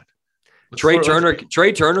 God. Trey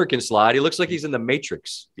Turner can slide. He looks like he's in the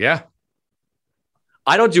Matrix. Yeah.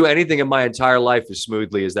 I don't do anything in my entire life as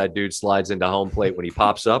smoothly as that dude slides into home plate when he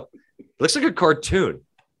pops up. It looks like a cartoon.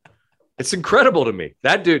 It's incredible to me.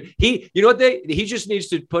 That dude, he just needs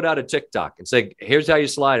to put out a TikTok and say, here's how you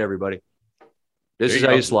slide, everybody. This is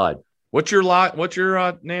how you slide. What's your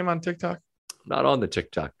name on TikTok? I'm not on the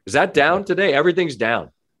TikTok. Is that down today? Everything's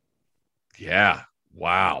down. Yeah.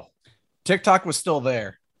 Wow. TikTok was still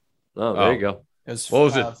there. Oh, there you go. It was, what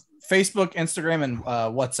was it? Facebook, Instagram, and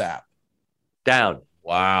WhatsApp. Down.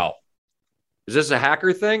 Wow. Is this a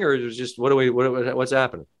hacker thing, or is it just what's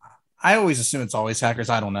happening? I always assume it's always hackers.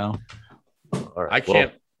 I don't know. All right. I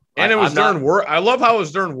can't. And it was during work. I love how it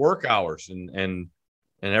was during work hours and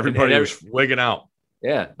everybody was wigging out.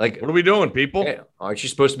 Yeah. Like, what are we doing, people? Hey, aren't you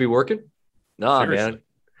supposed to be working? Nah, seriously.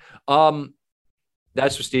 Man.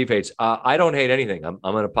 That's what Steve hates. I don't hate anything.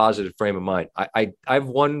 I'm in a positive frame of mind. I have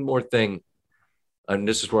one more thing, and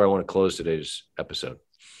this is where I want to close today's episode.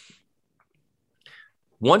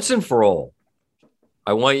 Once and for all,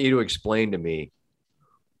 I want you to explain to me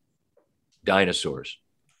dinosaurs.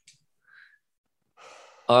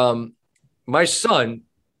 My son,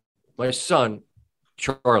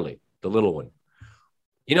 Charlie, the little one.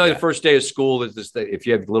 You know, the first day of school is this. If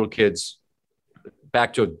you have little kids,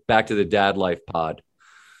 back to the dad life pod.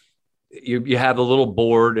 You have a little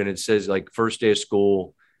board and it says like first day of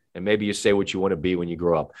school, and maybe you say what you want to be when you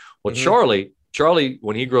grow up. Well, Charlie,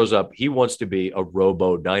 when he grows up, he wants to be a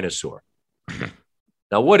robo dinosaur.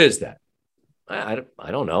 Now, what is that? I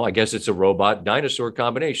don't know. I guess it's a robot dinosaur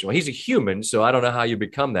combination. Well, he's a human, so I don't know how you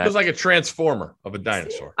become that. It's like a transformer of a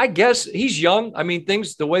dinosaur. I guess he's young. I mean,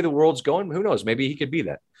 the way the world's going, who knows? Maybe he could be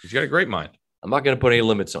that. He's got a great mind. I'm not going to put any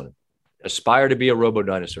limits on him. Aspire to be a robo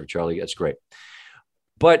dinosaur, Charlie. That's great.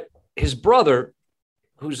 But his brother,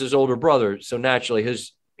 who's his older brother, so naturally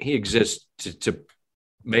he exists to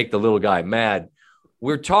make the little guy mad.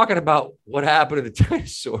 We're talking about what happened to the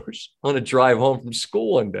dinosaurs on a drive home from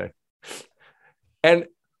school one day. And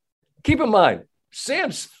keep in mind,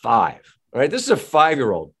 Sam's 5, all right? This is a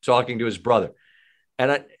 5-year-old talking to his brother.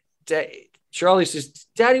 And Charlie says,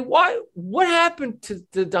 Daddy, what happened to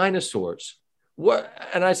the dinosaurs? What?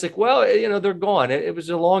 And I was like, well, they're gone. It was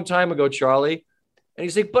a long time ago, Charlie. And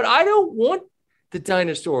he's like, but I don't want the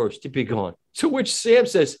dinosaurs to be gone. To which Sam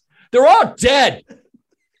says, they're all dead.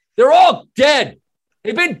 They're all dead.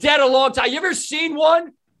 They've been dead a long time. You ever seen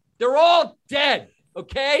one? They're all dead.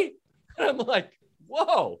 Okay. And I'm like,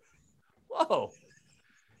 whoa.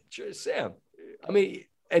 Sam. I mean,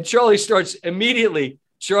 and Charlie starts immediately.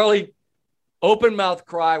 Charlie, open mouth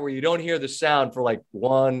cry where you don't hear the sound for like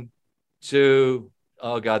 1, 2.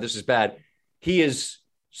 Oh God, this is bad. He is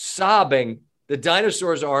sobbing. The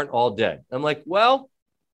dinosaurs aren't all dead. I'm like, well,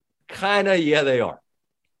 kind of, yeah, they are.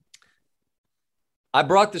 I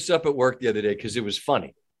brought this up at work the other day because it was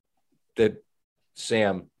funny that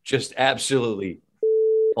Sam just absolutely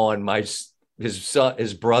on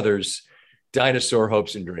his brother's dinosaur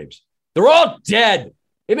hopes and dreams. They're all dead.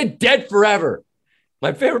 They've been dead forever.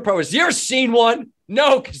 My favorite part was, you ever seen one?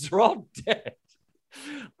 No, because they're all dead.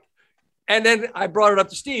 And then I brought it up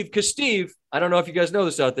to Steve because Steve, I don't know if you guys know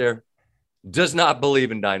this out there, does not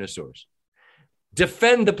believe in dinosaurs.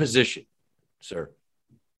 Defend the position, sir.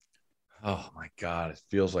 Oh my God. It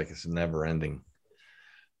feels like it's never ending.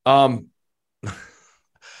 I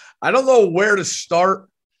don't know where to start,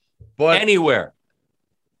 but anywhere.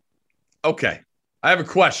 Okay. I have a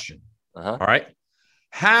question. All right.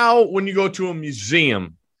 How, when you go to a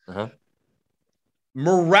museum,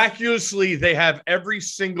 miraculously, they have every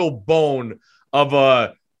single bone of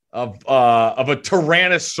a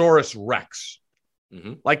Tyrannosaurus Rex.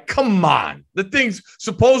 Like, come on. The things,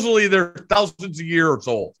 supposedly they're thousands of years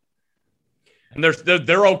old. And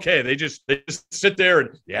they're okay. They just sit there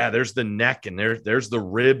and there's the neck and there's the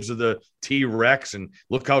ribs of the T-Rex and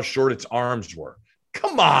look how short its arms were.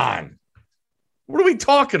 Come on. What are we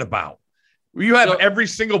talking about? You have every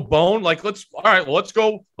single bone. Like, let's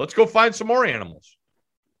go find some more animals.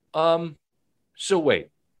 So wait,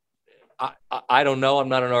 I don't know. I'm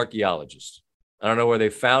not an archaeologist. I don't know where they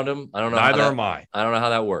found them. I don't know. Neither am I. I don't know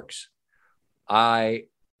how that works.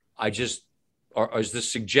 Is the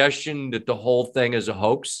suggestion that the whole thing is a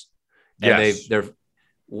hoax? And yes. They're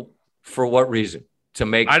for what reason? To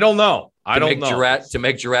make I don't know. To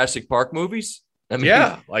make Jurassic Park movies? I mean,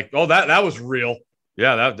 that was real.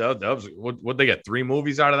 Yeah, that was what they get 3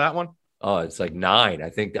 movies out of that one? Oh, it's like 9. I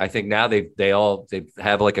think now they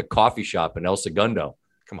have like a coffee shop in El Segundo.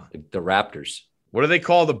 Come on. The Raptors. What do they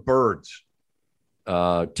call the birds?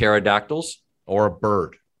 Pterodactyls or a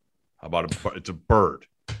bird? How about it's a bird?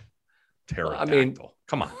 Pterodactyl. I mean,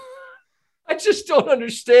 come on. I just don't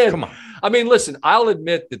understand. Come on. I mean, listen, I'll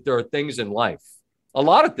admit that there are things in life, a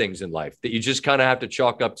lot of things in life that you just kind of have to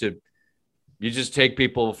chalk up to. You just take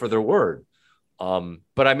people for their word.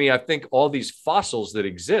 But I mean, I think all these fossils that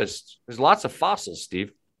exist, there's lots of fossils,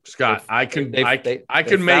 Steve. Scott, I could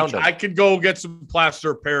go get some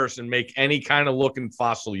plaster of Paris and make any kind of looking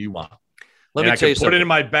fossil you want. I could put it in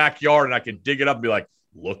my backyard and I could dig it up and be like,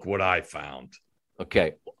 look what I found.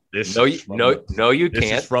 Okay. You can't.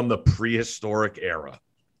 This is from the prehistoric era.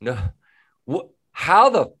 No. How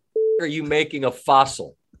the are you making a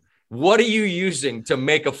fossil? What are you using to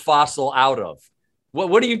make a fossil out of?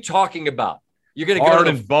 What are you talking about? You're going to Hard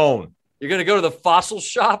and bone. You're going to go to the fossil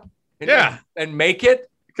shop and make it?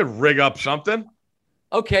 You could rig up something.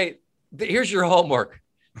 Okay, here's your homework.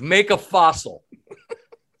 Make a fossil.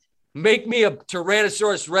 Make me a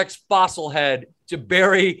Tyrannosaurus Rex fossil head to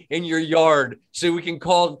bury in your yard so we can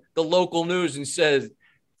call the local news and says,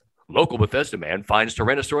 local Bethesda man finds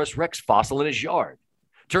Tyrannosaurus Rex fossil in his yard.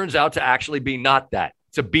 Turns out to actually be not that.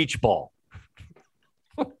 It's a beach ball.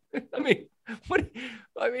 When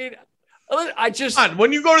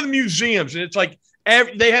you go to the museums and it's like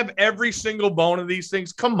they have every single bone of these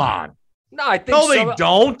things. Come on. No, they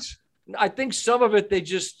don't. I think some of it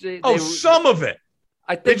some of it.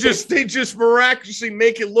 I think they just miraculously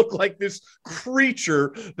make it look like this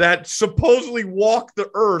creature that supposedly walked the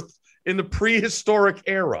earth in the prehistoric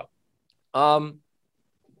era. I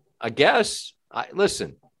guess.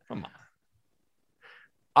 Listen. Come on.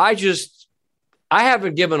 I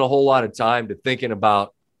haven't given a whole lot of time to thinking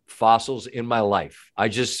about fossils in my life. I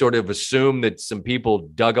just sort of assume that some people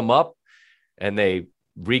dug them up and they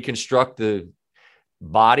reconstruct the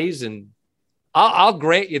bodies. And I'll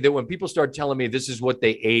grant you that when people start telling me this is what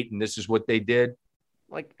they ate and this is what they did,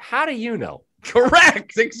 like, how do you know?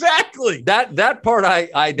 Correct. Exactly. That part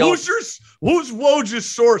I don't. Who's Woj's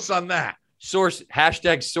source on that? Source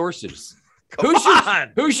 #sources. Come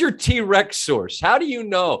Who's your T-Rex source? How do you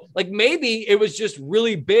know? Like, maybe it was just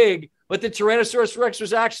really big, but the Tyrannosaurus Rex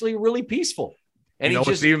was actually really peaceful. And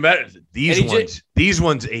what's even better? These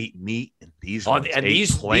ones ate meat, and these ones ate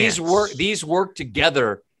plants. These worked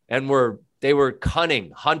together and they were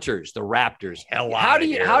cunning hunters, the raptors. How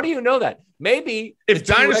do you know that? Maybe if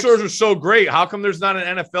dinosaurs were so great, how come there's not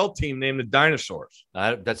an NFL team named the Dinosaurs?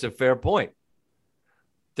 That's a fair point.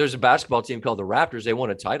 There's a basketball team called the Raptors. They won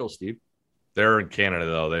a title, Steve. They're in Canada,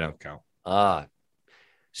 though. They don't count.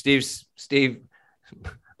 Steve,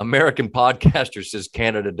 American podcaster says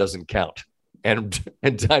Canada doesn't count and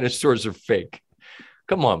dinosaurs are fake.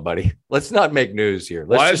 Come on, buddy. Let's not make news here.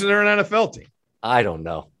 Why isn't there an NFL team? I don't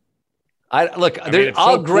know. It's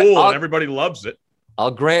so cool and everybody loves it.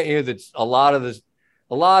 I'll grant you that a lot of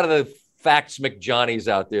the facts McJohnnies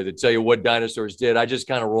out there that tell you what dinosaurs did, I just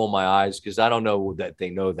kind of roll my eyes because I don't know that they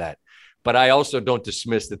know that. But I also don't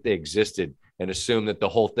dismiss that they existed and assume that the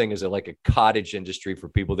whole thing is like a cottage industry for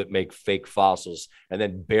people that make fake fossils and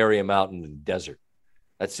then bury them out in the desert.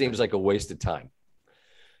 That seems like a waste of time.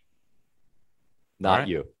 Not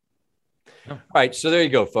you. No. All right. So there you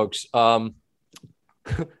go, folks.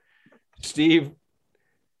 Steve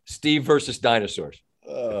versus dinosaurs.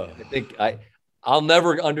 I think I'll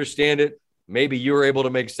never understand it. Maybe you were able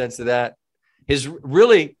to make sense of that. His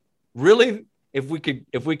really, if we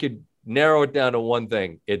could narrow it down to one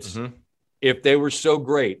thing, it's if they were so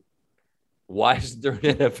great, why isn't there an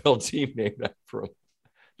NFL team named after them?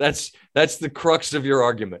 That's the crux of your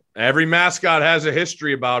argument. Every mascot has a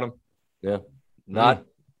history about them. Yeah.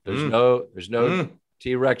 There's no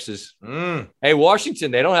T-Rexes. Hey, Washington,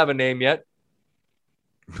 they don't have a name yet.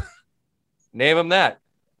 Name them that.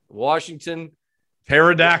 Washington.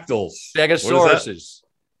 Pterodactyls. Stegosauruses.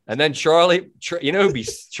 And then Charlie would be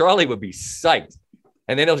psyched.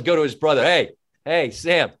 And then he'll go to his brother. Hey,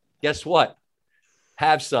 Sam, guess what?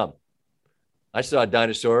 Have some. I saw a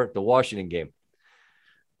dinosaur at the Washington game.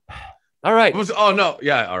 All right. Oh, no.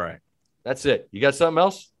 Yeah, all right. That's it. You got something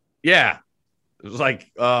else? Yeah. It was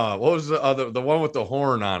like, what was the one with the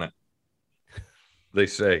horn on it? They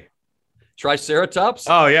say. Triceratops?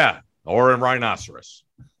 Oh, yeah. Or a rhinoceros.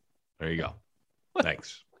 There you go.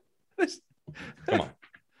 Thanks. Come on.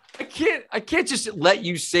 I can't just let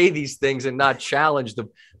you say these things and not challenge them.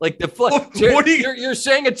 Like you're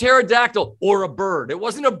saying a pterodactyl or a bird. It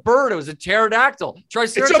wasn't a bird. It was a pterodactyl.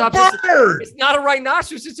 Triceratops. It's a bird. It's not a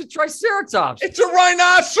rhinoceros. It's a triceratops. It's a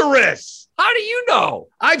rhinoceros. How do you know?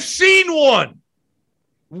 I've seen one.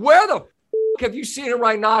 Where the have you seen a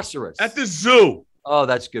rhinoceros? At the zoo. Oh,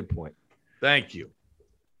 that's a good point. Thank you.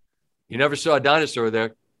 You never saw a dinosaur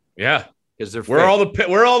there. Yeah. Because they're where are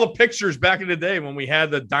all the pictures back in the day when we had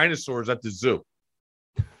the dinosaurs at the zoo?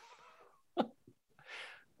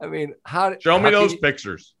 I mean, show me those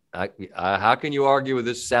pictures. How can you argue with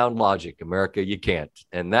this sound logic, America? You can't.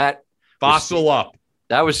 And that fossil up.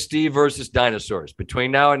 That was Steve versus dinosaurs.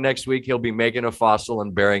 Between now and next week, he'll be making a fossil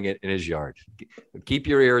and burying it in his yard. Keep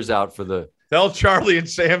your ears out for the. Tell Charlie and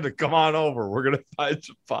Sam to come on over. We're gonna find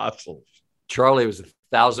some fossils. Charlie was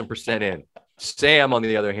 1,000% in. Sam, on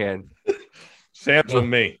the other hand, Sam's with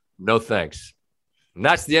me. No thanks. And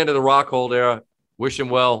that's the end of the Rockhold era. Wish him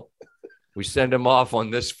well. We send him off on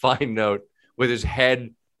this fine note with his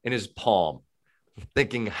head in his palm,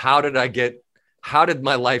 thinking, how did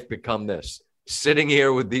my life become this? Sitting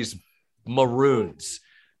here with these maroons,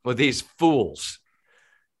 with these fools.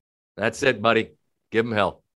 That's it, buddy. Give him hell.